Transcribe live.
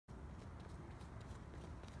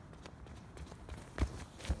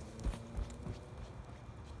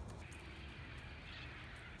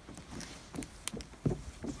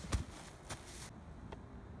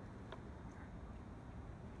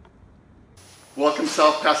Welcome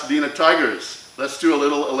South Pasadena Tigers. Let's do a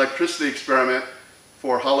little electricity experiment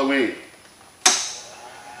for Halloween.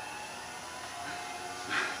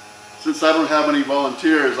 Since I don't have any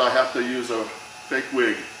volunteers, I have to use a fake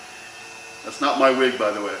wig. That's not my wig,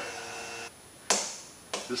 by the way.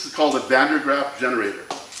 This is called a Van der Graaf generator.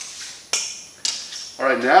 All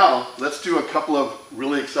right, now let's do a couple of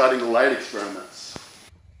really exciting light experiments.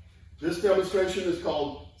 This demonstration is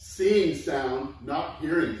called seeing sound, not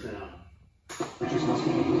hearing sound. Purchase must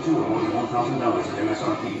be equal to or more than $1,000 at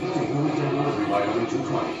MSRP. Take no return delivery by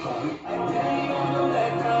 220.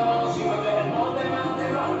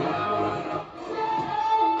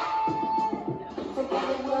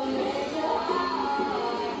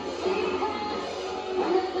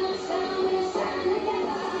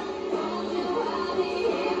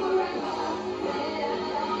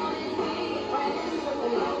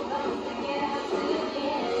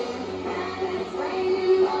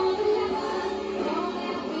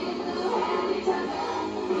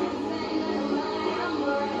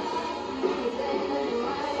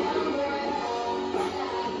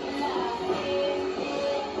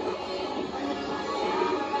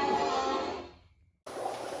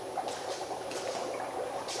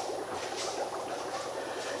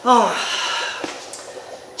 Oh,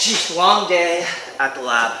 geez, long day at the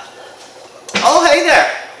lab. Oh, hey there.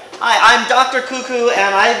 Hi, I'm Dr. Cuckoo,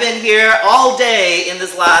 and I've been here all day in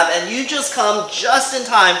this lab, and you just come just in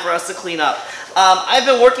time for us to clean up. I've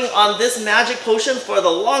been working on this magic potion for the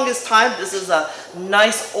longest time. This is a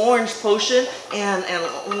nice orange potion, and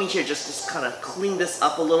let me here just kind of clean this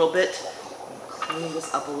up a little bit. Clean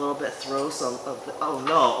this up a little bit, throw some of the,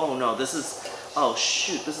 oh no, this is, oh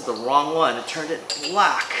shoot, this is the wrong one. It turned it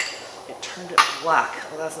black. It turned it black.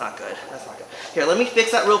 Oh, that's not good. That's not good. Here, let me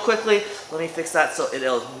fix that real quickly. Let me fix that so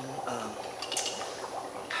it'll,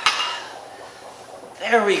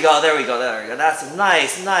 there we go, there we go, there we go. That's a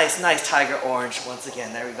nice tiger orange once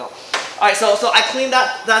again. There we go. All right, so I cleaned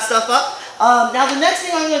that stuff up. Now the next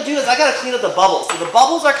thing I'm gonna do is I gotta clean up the bubbles. So the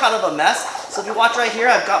bubbles are kind of a mess. So if you watch right here,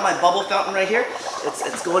 I've got my bubble fountain right here.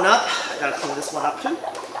 It's going up. I gotta clean this one up too.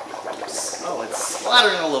 Oh, it's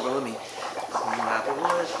splattering all over. Let me clean that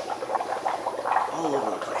wood all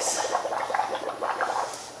over the place.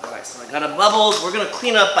 All right, so I got a bubbles. We're gonna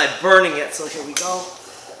clean up by burning it. So here we go.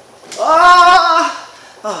 Ah!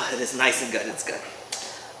 Oh, it is nice and good. It's good.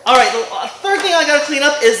 All right, the third thing I gotta clean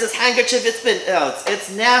up is this handkerchief. It's been, it's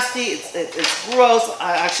nasty. It's gross.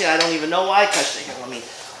 I don't even know why I touched it. Here, let me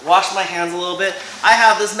wash my hands a little bit. I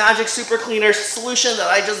have this magic super cleaner solution that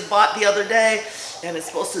I just bought the other day, and it's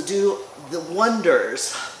supposed to do the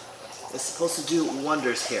wonders. It's supposed to do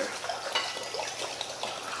wonders here.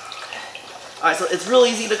 All right, so it's real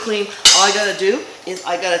easy to clean. All I gotta do is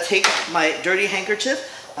I gotta take my dirty handkerchief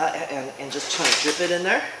and just try to drip it in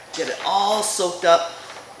there. Get it all soaked up.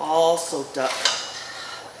 All soaked up.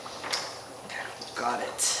 Okay, got it.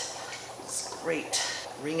 It's great.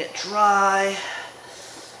 Wring it dry.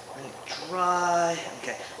 Wring it dry.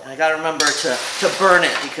 Okay, and I gotta remember to burn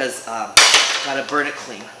it because gotta burn it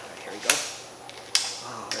clean. Right, here we go.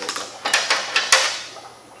 Oh, there we go.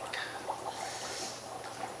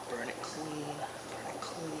 Burn it clean. Burn it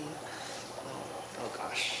clean. Oh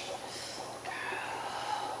gosh.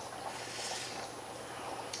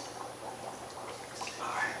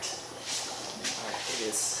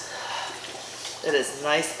 It is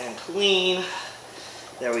nice and clean.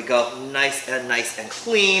 There we go. Nice and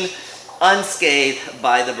clean. Unscathed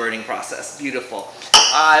by the burning process. Beautiful.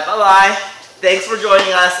 All right, bye-bye. Thanks for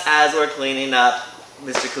joining us as we're cleaning up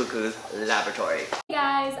Mr. Cuckoo's laboratory. Hey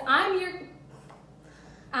guys, I'm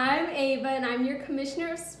Ava and I'm your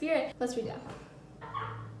Commissioner of Spirit. Let's read that.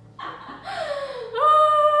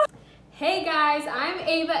 Hey guys, I'm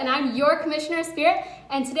Ava and I'm your Commissioner of Spirit,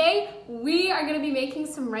 and today we are going to be making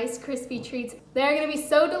some Rice Krispie treats. They're going to be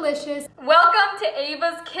so delicious. Welcome to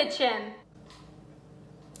Ava's Kitchen.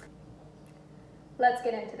 Let's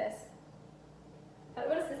get into this.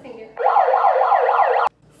 What does this thing do?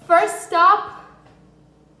 First stop,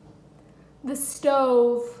 the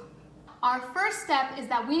stove. Our first step is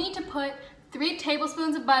that we need to put 3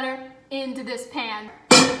 tablespoons of butter into this pan.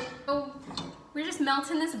 So we're just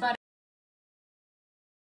melting this butter.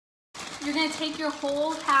 You're gonna take your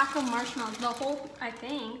whole pack of marshmallows, the whole, I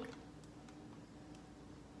think.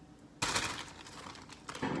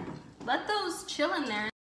 Let those chill in there.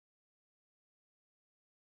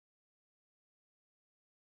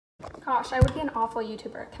 Gosh, I would be an awful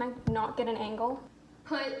YouTuber. Can I not get an angle?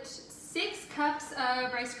 Put 6 cups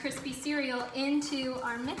of Rice Krispie cereal into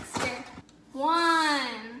our mixer. 1,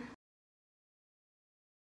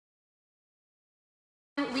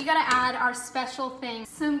 We gotta add our special thing,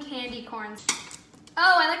 some candy corns.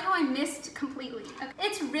 Oh, I like how I missed completely. Okay.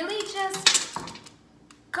 It's really just,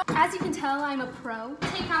 as you can tell, I'm a pro.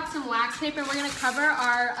 Take out some wax paper and we're gonna cover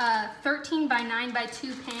our 13 by 9 by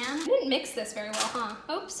 2 pan. I didn't mix this very well,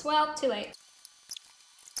 huh? Oops, well, too late.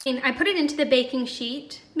 And I put it into the baking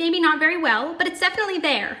sheet. Maybe not very well, but it's definitely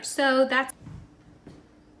there. So that's...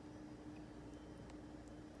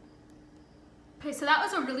 Okay, so that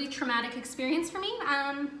was a really traumatic experience for me.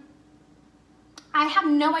 I have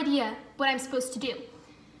no idea what I'm supposed to do.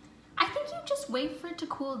 I think you just wait for it to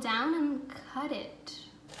cool down and cut it.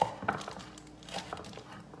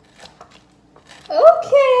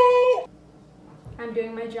 Okay. I'm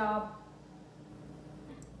doing my job.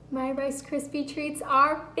 My Rice Krispie treats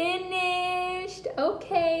are finished.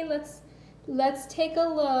 Okay, let's take a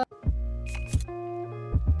look.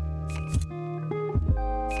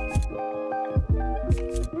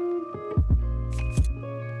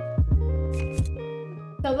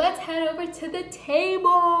 So let's head over to the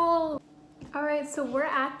table. All right, so we're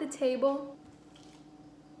at the table.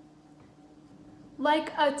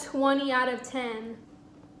 Like a 20 out of 10.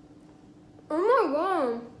 Oh my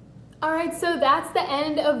God. All right, so that's the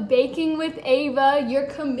end of Baking with Ava, your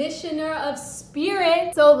commissioner of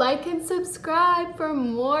spirit. So like and subscribe for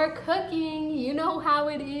more cooking. You know how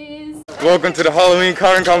it is. Welcome to the Halloween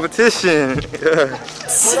carving competition.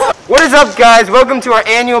 What is up, guys? Welcome to our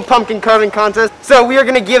annual pumpkin carving contest. So we are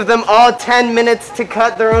gonna give them all 10 minutes to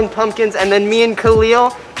cut their own pumpkins, and then me and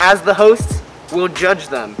Khalil, as the hosts, will judge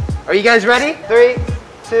them. Are you guys ready? 3,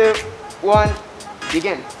 2, 1,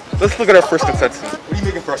 begin. Let's look at our first contestant. What are you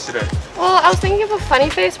making for us today? Well, I was thinking of a funny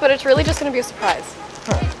face, but it's really just going to be a surprise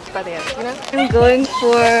by the end, you know? I'm going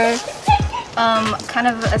for kind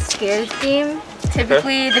of a scared theme.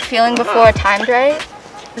 Typically the feeling before timed right.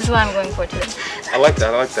 This is what I'm going for today. I like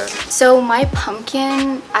that, I like that. So my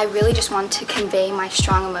pumpkin, I really just want to convey my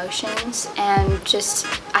strong emotions, and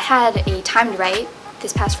I had a timed right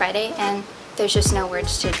this past Friday, and there's just no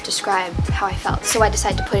words to describe how I felt, so I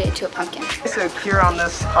decided to put it into a pumpkin. So here on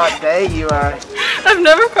this hot day, I've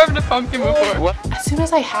never carved a pumpkin before. What? As soon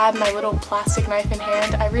as I had my little plastic knife in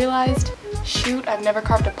hand, I realized, shoot, I've never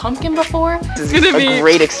carved a pumpkin before. This is a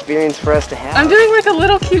great experience for us to have. I'm doing like a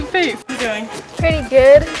little cute face. What are you doing? Pretty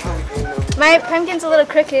good. My pumpkin's a little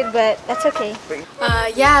crooked, but that's okay.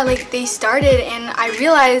 Yeah, like they started and I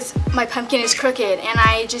realized my pumpkin is crooked, and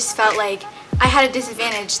I just felt like I had a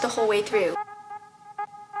disadvantage the whole way through.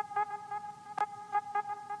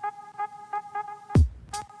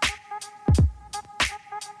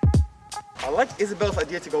 I like Isabel's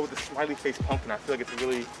idea to go with the smiley face pumpkin. I feel like it's a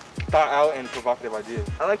really thought out and provocative idea.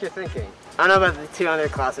 I like your thinking. I don't know about the two other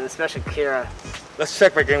classes, especially Kira. Let's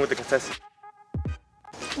check back in with the contestant.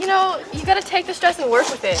 You know, you gotta take the stress and work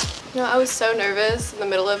with it. You know, I was so nervous in the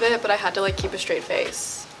middle of it, but I had to like keep a straight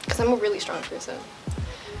face because I'm a really strong person.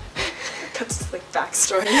 That's like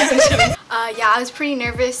backstory. Yeah, I was pretty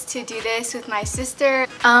nervous to do this with my sister.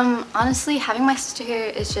 Honestly, having my sister here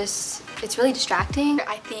is it's really distracting.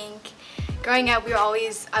 I think growing up,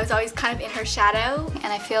 I was always kind of in her shadow,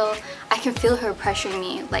 and I can feel her pressuring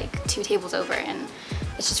me like 2 tables over, and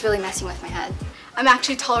it's just really messing with my head. I'm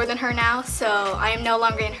actually taller than her now, so I am no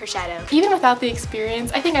longer in her shadow. Even without the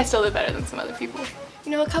experience, I think I still did better than some other people. You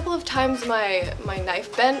know, a couple of times my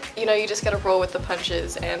knife bent. You know, you just gotta roll with the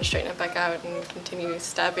punches and straighten it back out and continue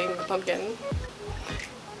stabbing the pumpkin.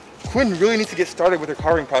 Quinn really needs to get started with her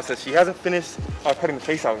carving process. She hasn't finished cutting the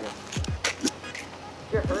face out yet.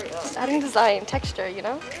 You're hurry up. Adding design, texture, you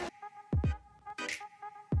know?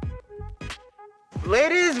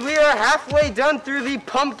 Ladies, we are halfway done through the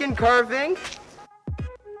pumpkin carving.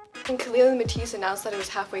 When Khalil and Matisse announced that it was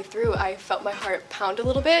halfway through, I felt my heart pound a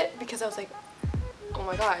little bit because I was like, oh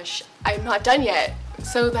my gosh, I'm not done yet.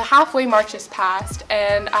 So the halfway mark just passed,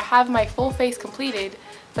 and I have my full face completed,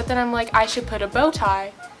 but then I'm like, I should put a bow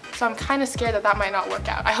tie, so I'm kind of scared that that might not work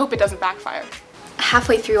out. I hope it doesn't backfire.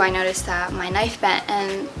 Halfway through, I noticed that my knife bent,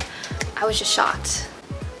 and I was just shocked.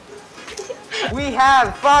 We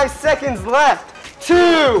have 5 seconds left. 2,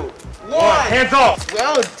 1. Hands off!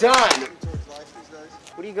 Well done.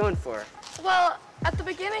 What are you going for? Well, at the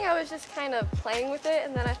beginning I was just kind of playing with it,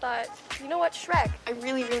 and then I thought, you know what, Shrek, I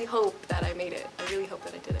really, really hope that I made it. I really hope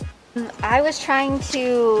that I did it. I was trying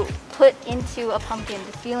to put into a pumpkin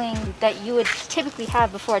the feeling that you would typically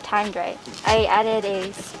have before timed right. I added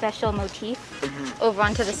a special motif over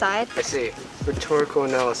onto the side. I see. Rhetorical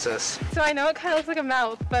analysis. So I know it kind of looks like a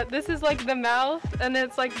mouth, but this is like the mouth, and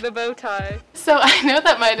it's like the bow tie. So I know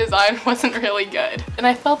that my design wasn't really good. And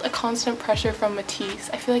I felt a constant pressure from Matisse.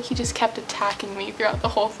 I feel like he just kept attacking me throughout the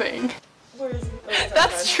whole thing. Where is it?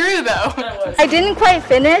 That's true though. I didn't quite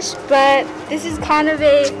finish, but this is kind of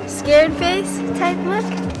a scared face type look.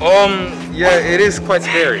 Yeah, it is quite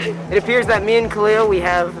scary. It appears that me and Khalil, we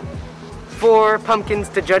have 4 pumpkins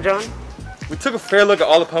to judge on. We took a fair look at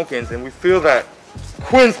all the pumpkins and we feel that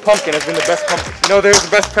Quinn's pumpkin has been the best pumpkin. You know, there's the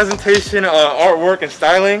best presentation, artwork, and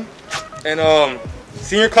styling. And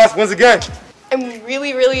senior class wins again. I'm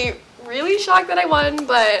really shocked that I won,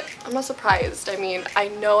 but I'm not surprised. I mean, I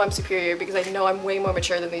know I'm superior because I know I'm way more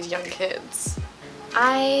mature than these young kids.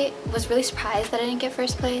 I was really surprised that I didn't get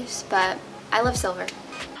first place, but I love silver.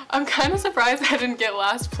 I'm kind of surprised I didn't get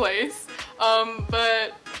last place,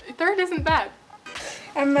 but third isn't bad.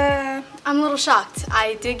 I'm a little shocked.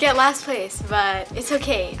 I did get last place, but it's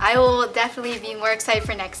okay. I will definitely be more excited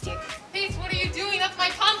for next year. Peace, what are you doing? That's my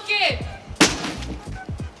pumpkin!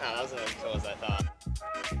 That wasn't as cool as I thought.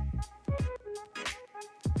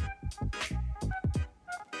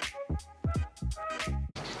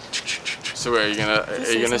 So are you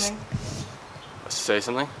gonna say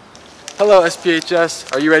something? Hello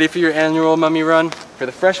SPHS, are you ready for your annual mummy run? For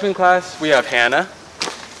the freshman class, we have Hannah.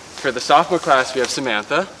 For the sophomore class, we have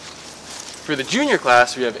Samantha. For the junior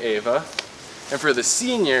class, we have Ava. And for the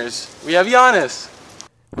seniors, we have Giannis.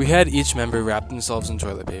 We had each member wrap themselves in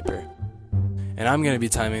toilet paper. And I'm going to be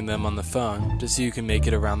timing them on the phone to see who can make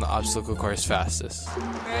it around the obstacle course fastest.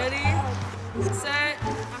 Ready, set,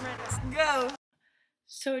 go!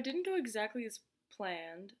 So it didn't go exactly as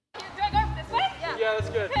planned. Do I go this way? Yeah,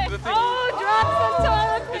 that's good. Okay. Oh, drop some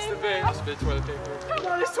toilet paper! It's the bait. It's the toilet paper. Come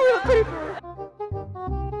on, it's toilet paper!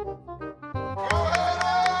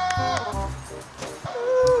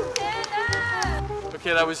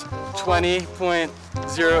 Okay, that was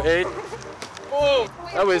 20.08. Oh,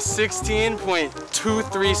 that was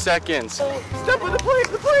 16.23 seconds. Step on the plate,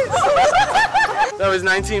 That was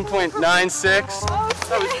 19.96.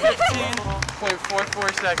 That was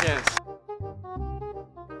 15.44 seconds.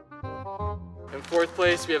 In fourth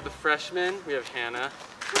place, we have the freshmen. We have Hannah.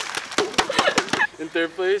 In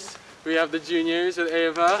third place, we have the juniors with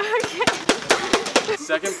Ava. Okay.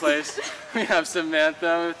 Second place, we have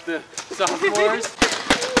Samantha with the sophomores.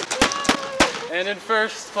 And in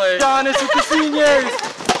first place, Giannis with the seniors.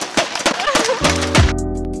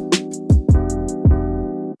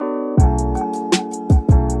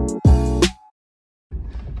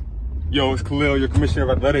 Yo, it's Khalil, your commissioner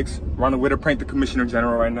of athletics. We're on the way to prank the commissioner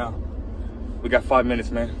general right now. We got 5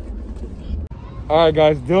 minutes, man. All right,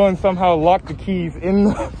 guys. Dylan somehow locked the keys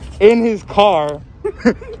in his car.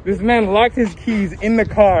 This man locked his keys in the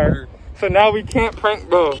car, so now we can't prank,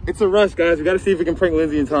 bro. It's a rush, guys. We gotta see if we can prank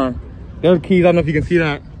Lindsay in time. There are the keys. I don't know if you can see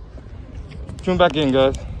that. Tune back in,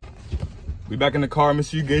 guys. We back in the car.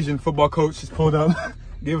 Mr. Eugasian, football coach, just pulled up.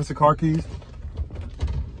 Gave us the car keys.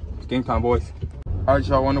 It's game time, boys. All right,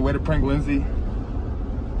 y'all, on the way to prank Lindsay.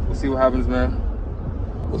 We'll see what happens, man.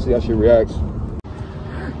 We'll see how she reacts.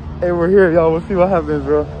 Hey, we're here, y'all. We'll see what happens,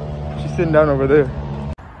 bro. She's sitting down over there.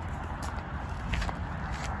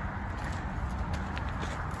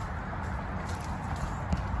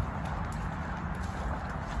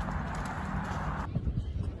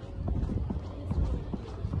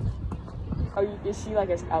 Is she like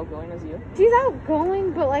as outgoing as you? She's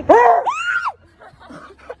outgoing, but like...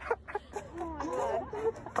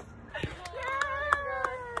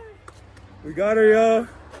 We got her, y'all.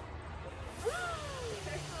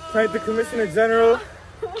 Pranked the commissioner general.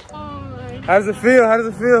 Oh my God. How does it feel? How does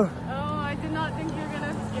it feel? Oh, I did not think you were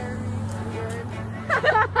gonna scare me.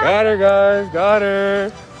 Got her, guys. Got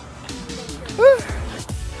her.